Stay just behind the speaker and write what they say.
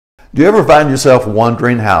Do you ever find yourself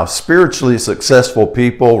wondering how spiritually successful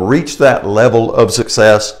people reach that level of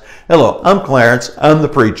success? Hello, I'm Clarence, I'm the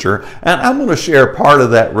preacher, and I'm going to share part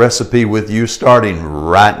of that recipe with you starting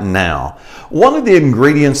right now. One of the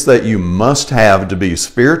ingredients that you must have to be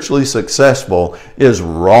spiritually successful is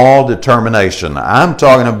raw determination. I'm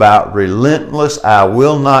talking about relentless, I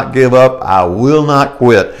will not give up, I will not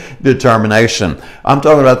quit determination. I'm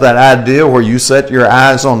talking about that idea where you set your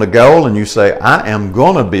eyes on the goal and you say, I am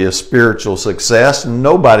going to be a spiritual success.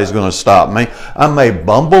 Nobody's going to stop me. I may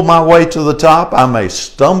bumble my way to the top, I may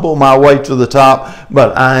stumble my way to the top,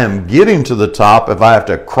 but I am getting to the top. If I have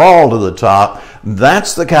to crawl to the top,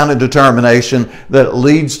 that's the kind of determination that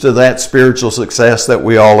leads to that spiritual success that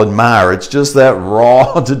we all admire. It's just that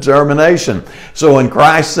raw determination. So when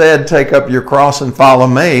Christ said, take up your cross and follow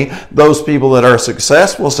me, those people that are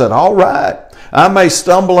successful said, all right, I may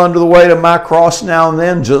stumble under the weight of my cross now and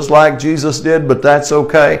then, just like Jesus did, but that's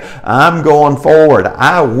okay. I'm going forward.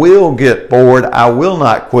 I will get forward. I will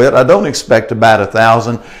not quit. I don't expect to bat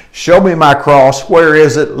 1,000. Show me my cross. Where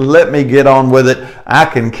is it? Let me get on with it. I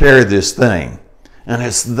can carry this thing. And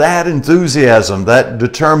it's that enthusiasm, that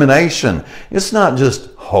determination. It's not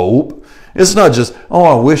just hope. It's not just, oh,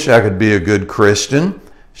 I wish I could be a good Christian.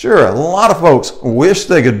 Sure, a lot of folks wish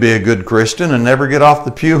they could be a good Christian and never get off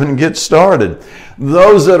the pew and get started.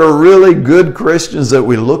 Those that are really good Christians that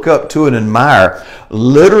we look up to and admire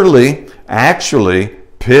literally, actually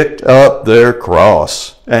picked up their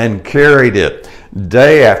cross and carried it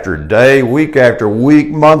day after day, week after week,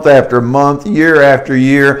 month after month, year after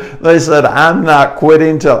year. They said, I'm not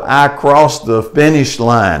quitting till I cross the finish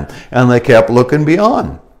line. And they kept looking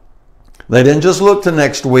beyond. They didn't just look to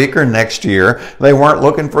next week or next year. They weren't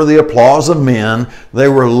looking for the applause of men. They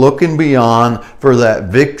were looking beyond for that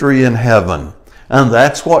victory in heaven. And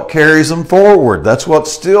that's what carries them forward. That's what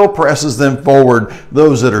still presses them forward.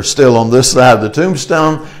 Those that are still on this side of the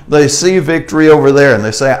tombstone, they see victory over there and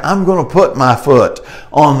they say, I'm going to put my foot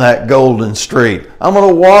on that golden street. I'm going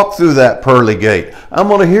to walk through that pearly gate. I'm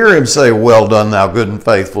going to hear him say, well done, thou good and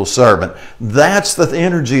faithful servant. That's the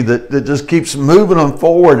energy that just keeps moving them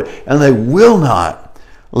forward, and they will not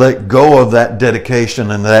let go of that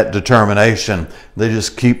dedication and that determination. They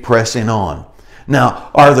just keep pressing on.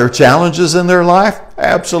 Now, are there challenges in their life?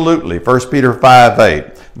 Absolutely. 1 Peter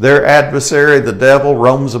 5:8. Their adversary, the devil,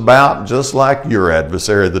 roams about just like your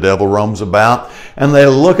adversary, the devil, roams about. And they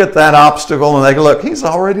look at that obstacle and they go, look, he's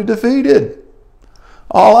already defeated.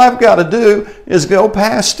 All I've got to do is go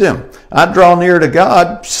past him. I draw near to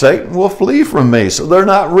God, Satan will flee from me. So they're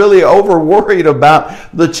not really over worried about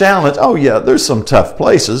the challenge. Oh yeah, there's some tough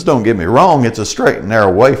places. Don't get me wrong. It's a straight and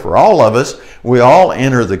narrow way for all of us. We all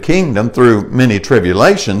enter the kingdom through many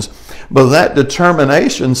tribulations. But that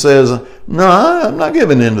determination says, no, I'm not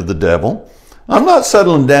giving in to the devil. I'm not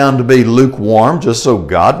settling down to be lukewarm just so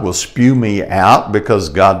God will spew me out because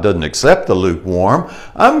God doesn't accept the lukewarm.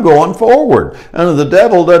 I'm going forward. And if the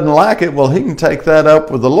devil doesn't like it, well, he can take that up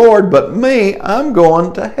with the Lord. But me, I'm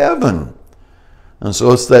going to heaven. And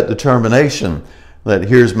so it's that determination that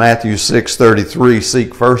here's Matthew 6:33,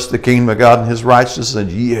 seek first the kingdom of God and his righteousness.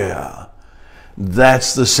 And yeah,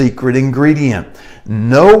 that's the secret ingredient.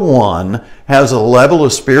 No one has a level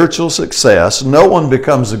of spiritual success. No one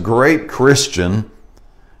becomes a great Christian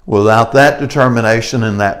without that determination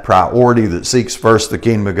and that priority that seeks first the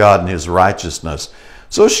kingdom of God and his righteousness.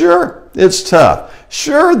 So sure, it's tough.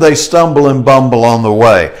 Sure, they stumble and bumble on the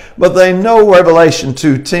way. But they know Revelation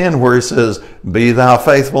 2:10 where it says, be thou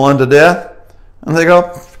faithful unto death. And they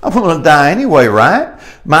go, I'm going to die anyway, right?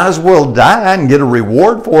 Might as well die and get a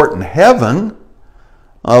reward for it in heaven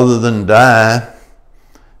other than die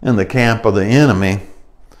in the camp of the enemy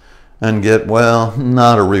and get, well,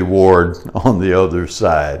 not a reward on the other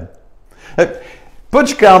side. Put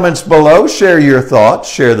your comments below, share your thoughts,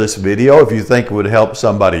 share this video if you think it would help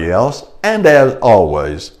somebody else. And as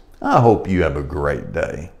always, I hope you have a great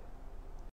day.